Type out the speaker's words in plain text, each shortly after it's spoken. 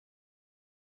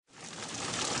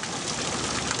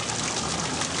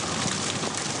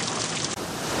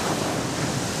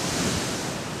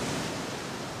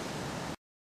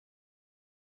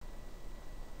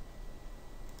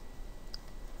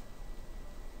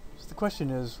The question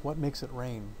is, what makes it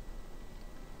rain?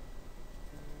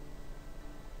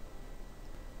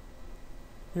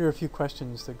 Here are a few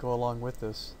questions that go along with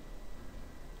this.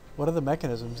 What are the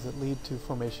mechanisms that lead to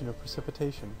formation of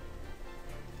precipitation?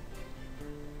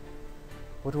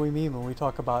 What do we mean when we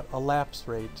talk about a lapse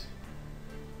rate?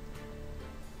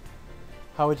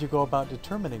 How would you go about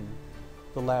determining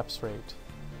the lapse rate?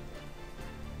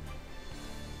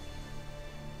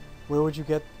 Where would you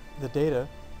get the data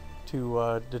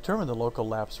to determine the local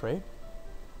lapse rate?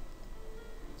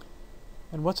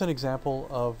 And what's an example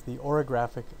of the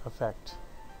orographic effect?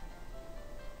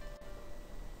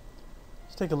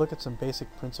 Let's take a look at some basic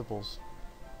principles.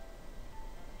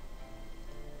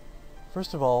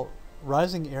 First of all,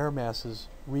 rising air masses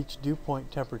reach dew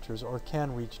point temperatures, or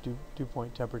can reach dew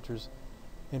point temperatures,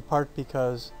 in part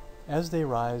because as they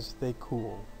rise, they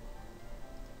cool.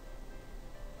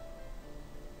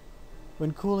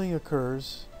 When cooling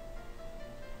occurs,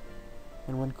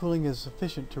 and when cooling is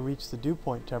sufficient to reach the dew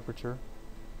point temperature,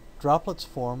 droplets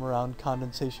form around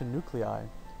condensation nuclei.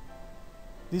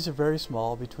 These are very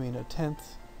small, between 1/10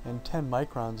 and 10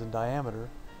 microns in diameter,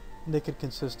 and they could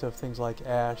consist of things like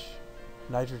ash,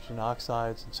 nitrogen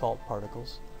oxides, and salt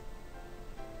particles.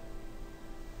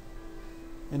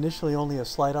 Initially, only a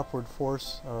slight upward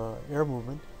force, air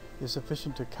movement, is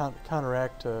sufficient to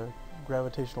counteract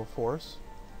gravitational force.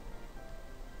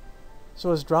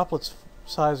 So as droplets'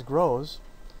 size grows,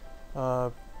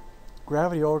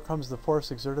 gravity overcomes the force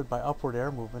exerted by upward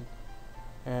air movement,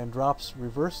 and drops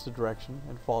reverse the direction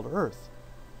and fall to Earth.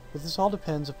 But this all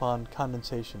depends upon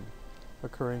condensation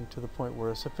occurring to the point where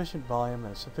a sufficient volume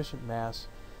and a sufficient mass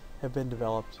have been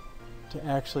developed to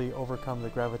actually overcome the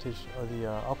gravitation or the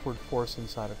upward force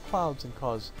inside of clouds and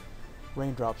cause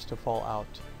raindrops to fall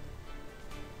out.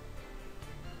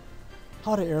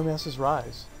 How do air masses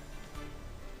rise?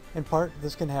 In part,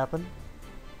 this can happen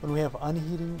when we have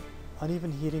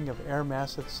uneven heating of air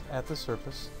masses at the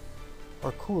surface,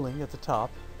 or cooling at the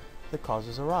top that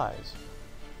causes a rise.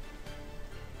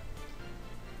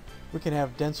 We can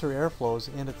have denser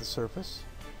airflows in at the surface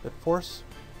that force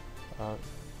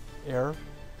air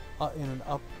in an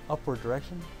upward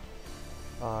direction,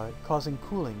 causing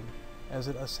cooling as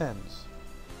it ascends.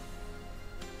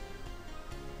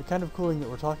 The kind of cooling that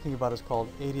we're talking about is called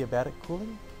adiabatic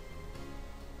cooling.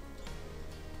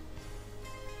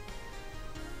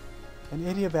 And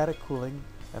adiabatic cooling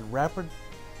and rapid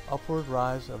upward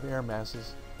rise of air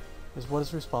masses is what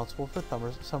is responsible for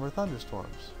summer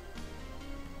thunderstorms.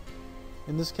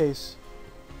 In this case,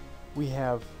 we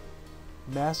have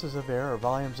masses of air, or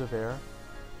volumes of air,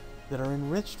 that are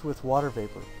enriched with water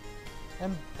vapor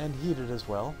and heated as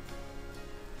well.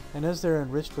 And as they're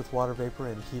enriched with water vapor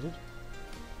and heated,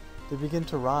 they begin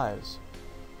to rise.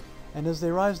 And as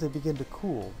they rise, they begin to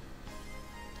cool.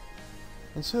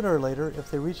 And sooner or later, if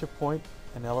they reach a point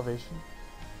in elevation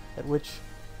at which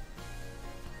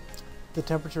the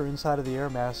temperature inside of the air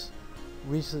mass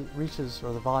reaches,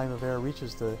 or the volume of air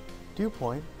reaches the dew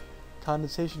point,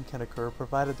 condensation can occur,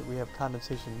 provided that we have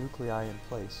condensation nuclei in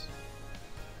place.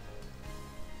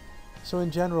 So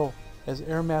in general, as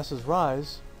air masses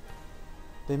rise,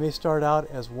 they may start out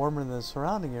as warmer than the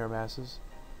surrounding air masses,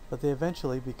 but they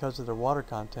eventually, because of their water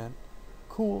content,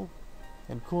 cool,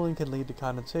 and cooling can lead to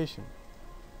condensation.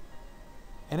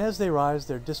 And as they rise,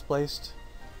 they displace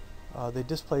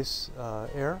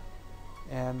air,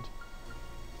 and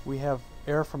we have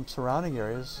air from surrounding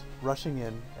areas rushing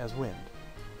in as wind.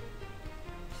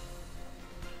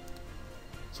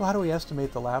 So how do we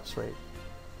estimate the lapse rate?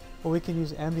 Well, we can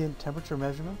use ambient temperature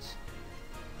measurements.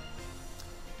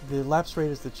 The lapse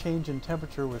rate is the change in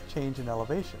temperature with change in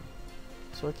elevation.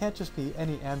 So it can't just be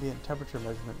any ambient temperature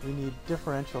measurement. We need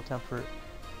differential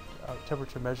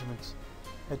temperature measurements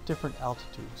at different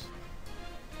altitudes.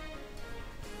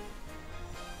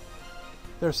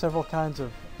 There are several kinds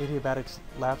of adiabatic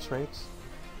lapse rates.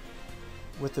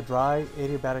 With the dry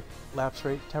adiabatic lapse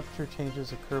rate, temperature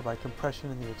changes occur by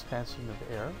compression and the expansion of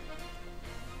air.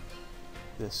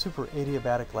 The super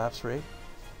adiabatic lapse rate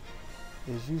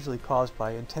is usually caused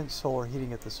by intense solar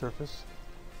heating at the surface.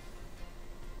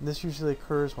 And this usually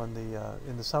occurs when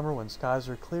in the summer, when skies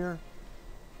are clear,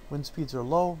 wind speeds are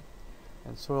low,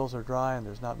 and soils are dry, and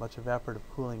there's not much evaporative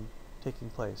cooling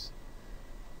taking place.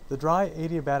 The dry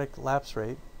adiabatic lapse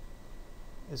rate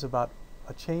is about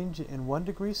a change in 1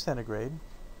 degree centigrade,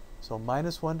 so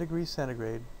minus 1 degree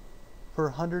centigrade, per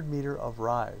 100 meter of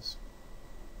rise.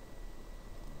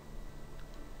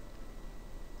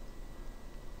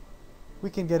 We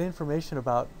can get information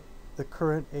about the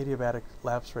current adiabatic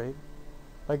lapse rate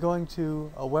by going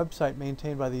to a website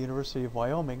maintained by the University of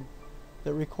Wyoming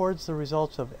that records the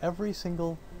results of every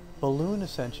single balloon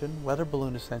ascension, weather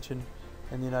balloon ascension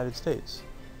in the United States,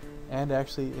 and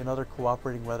actually in other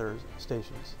cooperating weather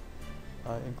stations,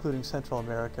 including Central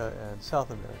America and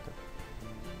South America.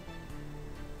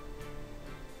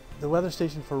 The weather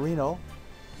station for Reno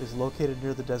is located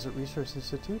near the Desert Research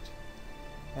Institute,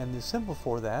 and the symbol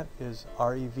for that is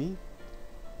REV.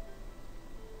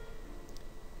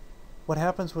 What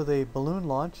happens with a balloon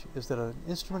launch is that an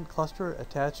instrument cluster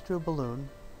attached to a balloon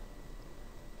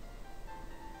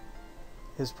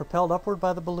is propelled upward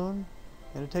by the balloon,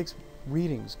 and it takes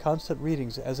readings, constant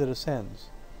readings, as it ascends.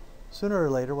 Sooner or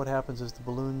later, what happens is the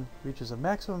balloon reaches a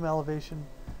maximum elevation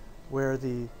where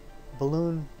the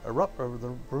balloon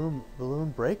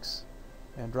balloon breaks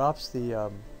and drops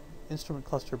the instrument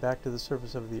cluster back to the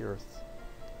surface of the Earth.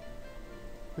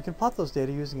 We can plot those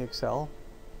data using Excel,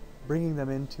 bringing them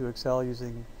into Excel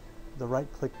using the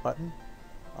right-click button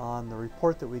on the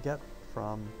report that we get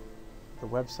from the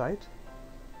website.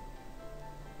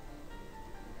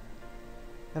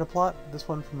 And a plot, this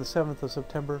one from the 7th of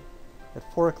September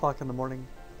at 4 o'clock in the morning,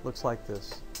 looks like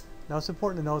this. Now it's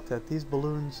important to note that these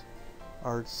balloons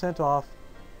are sent off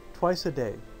twice a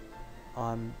day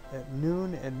at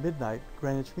noon and midnight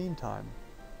Greenwich Mean Time.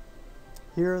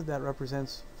 Here that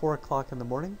represents 4 o'clock in the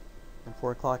morning and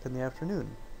 4 o'clock in the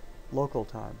afternoon, local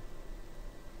time.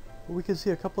 But we can see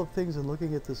a couple of things in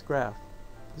looking at this graph.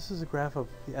 This is a graph of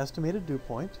the estimated dew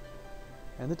point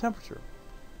and the temperature.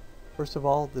 First of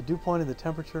all, the dew point and the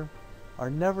temperature are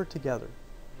never together,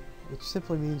 which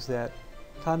simply means that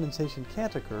condensation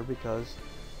can't occur because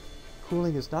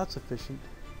cooling is not sufficient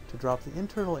to drop the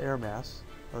internal air mass,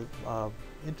 or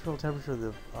internal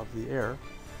temperature of the air,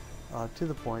 to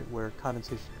the point where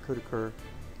condensation could occur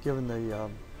given the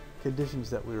conditions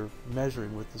that we're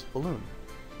measuring with this balloon.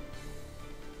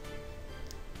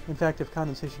 In fact, if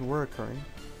condensation were occurring,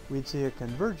 we'd see a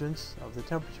convergence of the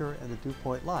temperature and the dew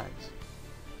point lines.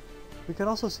 We can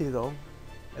also see, though,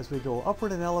 as we go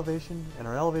upward in elevation, and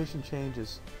our elevation change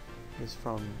is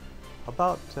from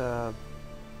about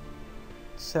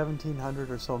 1,700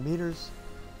 or so meters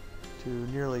to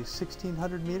nearly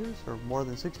 1,600 meters, or more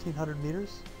than 1,600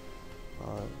 meters,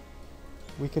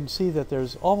 we can see that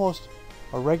there's almost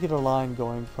a regular line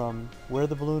going from where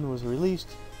the balloon was released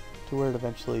to where it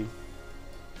eventually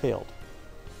failed.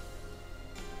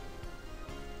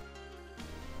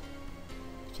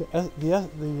 So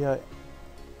the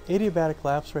adiabatic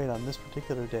lapse rate on this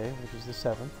particular day, which is the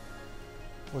 7th,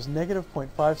 was negative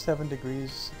 0.57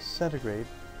 degrees centigrade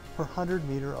per 100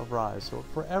 meter of rise. So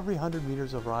for every 100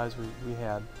 meters of rise we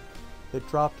had, it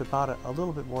dropped about a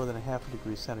little bit more than a half a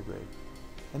degree centigrade.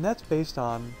 And that's based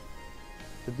on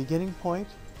the beginning point,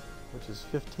 which is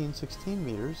 1516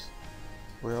 meters,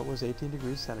 where it was 18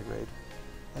 degrees centigrade,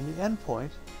 and the end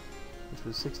point, which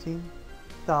was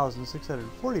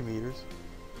 16,640 meters,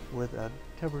 with a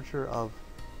temperature of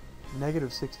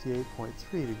negative 68.3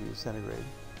 degrees centigrade.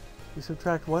 We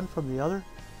subtract one from the other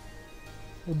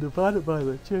and divide it by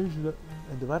the change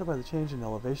in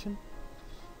elevation,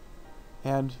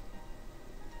 and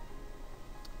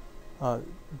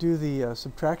do the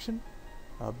subtraction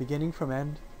beginning from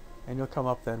end, and you'll come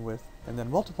up then with, and then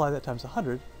multiply that times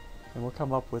 100, and we'll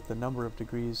come up with the number of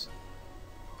degrees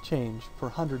change per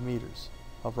 100 meters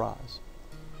of rise.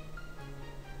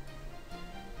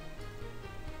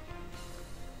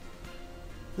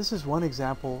 This is one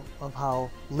example of how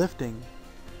lifting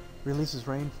releases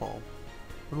rainfall.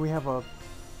 When we have a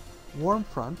warm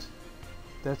front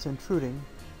that's intruding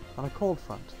on a cold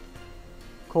front.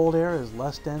 Cold air is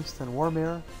less dense than warm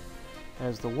air.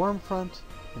 As the warm front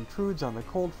intrudes on the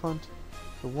cold front,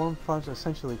 the warm front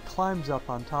essentially climbs up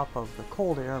on top of the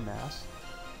cold air mass,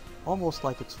 almost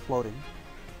like it's floating.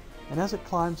 And as it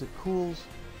climbs, it cools,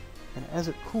 and as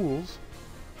it cools,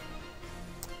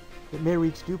 it may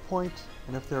reach dew point,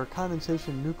 and if there are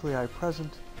condensation nuclei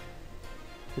present,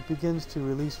 it begins to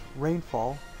release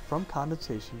rainfall from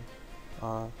condensation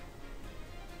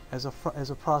as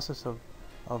a process of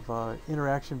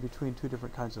interaction between two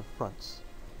different kinds of fronts.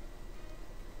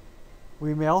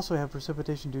 We may also have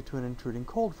precipitation due to an intruding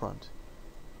cold front.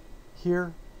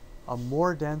 Here, a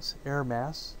more dense air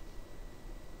mass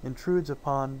intrudes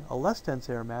upon a less dense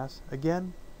air mass,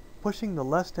 again pushing the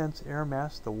less dense air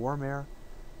mass, the warm air,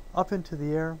 up into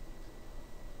the air,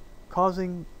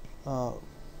 causing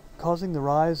the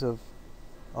rise of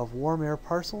warm air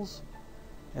parcels,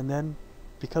 and then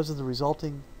because of the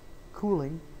resulting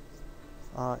cooling,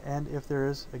 and if there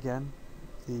is again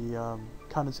the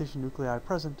condensation nuclei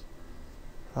present,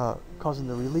 causing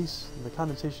the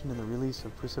condensation and the release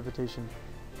of precipitation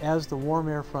as the warm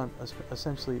air front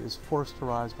essentially is forced to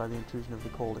rise by the intrusion of the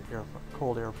cold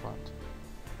air front.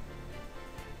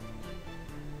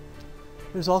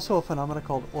 There's also a phenomenon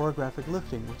called orographic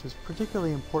lifting, which is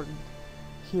particularly important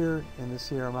here in the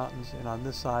Sierra Mountains and on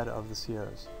this side of the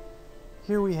Sierras.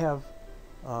 Here we have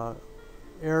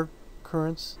air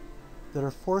currents that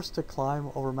are forced to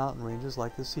climb over mountain ranges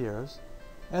like the Sierras.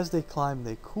 As they climb,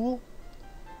 they cool.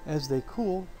 As they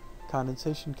cool,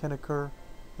 condensation can occur,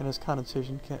 and as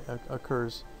condensation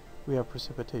occurs, we have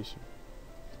precipitation.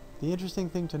 The interesting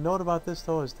thing to note about this,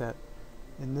 though, is that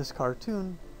in this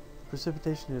cartoon,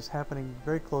 precipitation is happening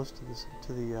very close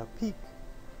to the peak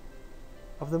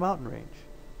of the mountain range.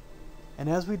 And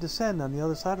as we descend on the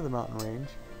other side of the mountain range,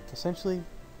 essentially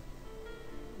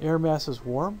air masses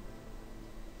warm,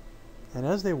 and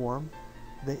as they warm,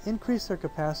 they increase their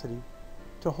capacity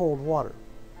to hold water.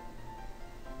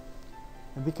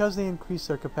 And because they increase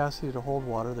their capacity to hold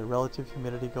water, the relative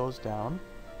humidity goes down.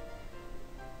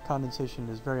 Condensation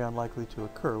is very unlikely to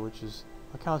occur, which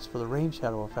accounts for the rain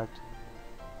shadow effect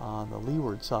on the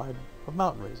leeward side of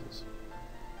mountain ranges.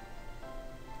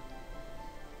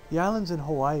 The islands in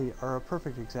Hawaii are a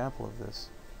perfect example of this.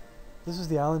 This is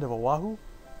the island of Oahu.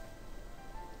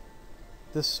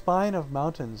 This spine of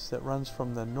mountains that runs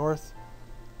from the north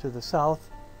to the south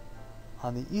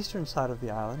on the eastern side of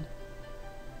the island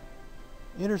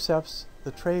intercepts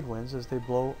the trade winds as they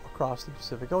blow across the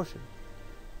Pacific Ocean.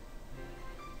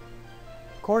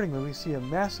 Accordingly, we see a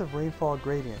massive rainfall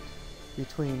gradient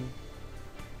between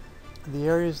the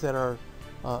areas that are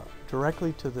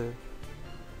directly to the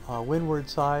windward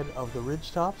side of the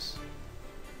ridge tops,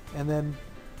 and then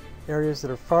areas that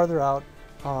are farther out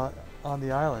on the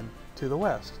island to the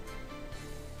west.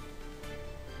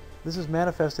 This is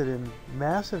manifested in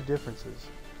massive differences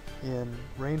in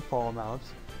rainfall amounts.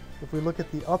 If we look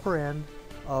at the upper end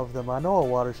of the Manoa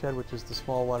watershed, which is the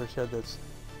small watershed that's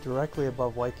directly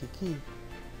above Waikiki,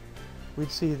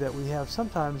 we'd see that we have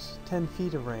sometimes 10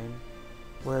 feet of rain,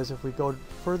 whereas if we go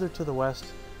further to the west,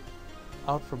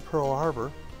 out from Pearl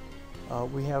Harbor,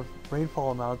 we have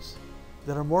rainfall amounts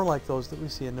that are more like those that we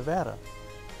see in Nevada.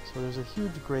 So there's a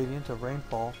huge gradient of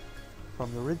rainfall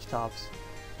from the ridge tops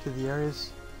to the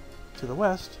areas to the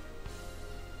west,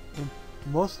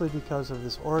 mostly because of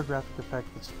this orographic effect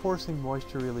that's forcing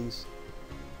moisture release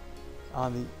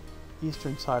on the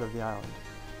eastern side of the island.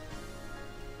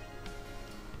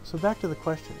 So back to the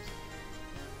questions.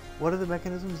 What are the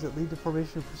mechanisms that lead to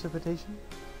formation of precipitation?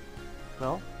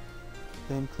 Well,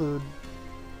 they include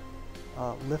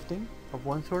lifting of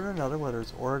one sort or another, whether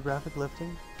it's orographic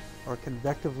lifting or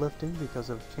convective lifting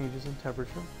because of changes in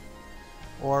temperature,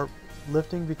 or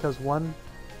lifting because one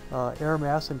air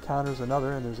mass encounters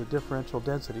another and there's a differential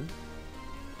density.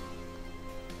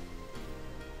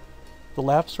 The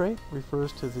lapse rate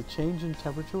refers to the change in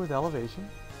temperature with elevation,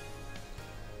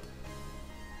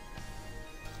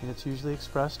 and it's usually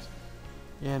expressed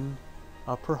in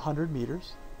per 100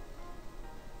 meters.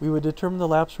 We would determine the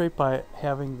lapse rate by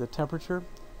having the temperature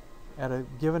at a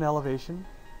given elevation,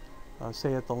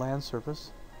 say at the land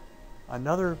surface,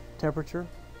 another temperature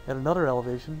at another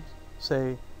elevation,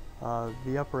 say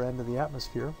the upper end of the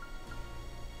atmosphere,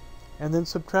 and then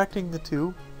subtracting the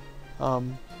two,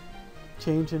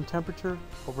 change in temperature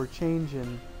over change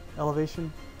in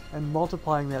elevation, and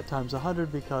multiplying that times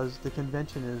 100, because the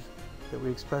convention is that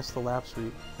we express the lapse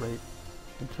rate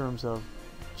in terms of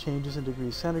changes in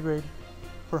degrees centigrade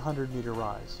per 100 meter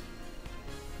rise.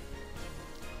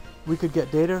 We could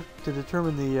get data to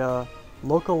determine the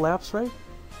local lapse rate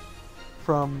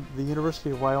from the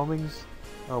University of Wyoming's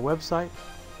website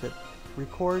that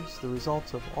records the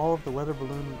results of all of the weather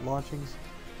balloon launchings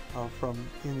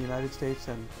in the United States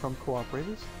and from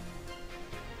cooperators.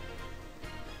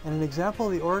 And an example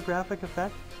of the orographic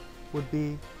effect would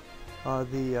be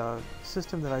the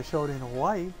system that I showed in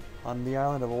Hawaii on the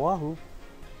island of Oahu,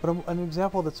 but an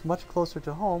example that's much closer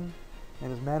to home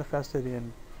and is manifested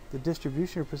in the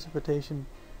distribution of precipitation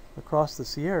across the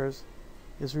Sierras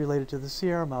is related to the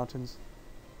Sierra Mountains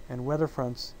and weather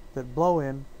fronts that blow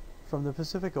in from the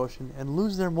Pacific Ocean and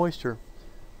lose their moisture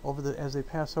as they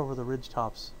pass over the ridge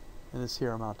tops in the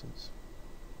Sierra Mountains.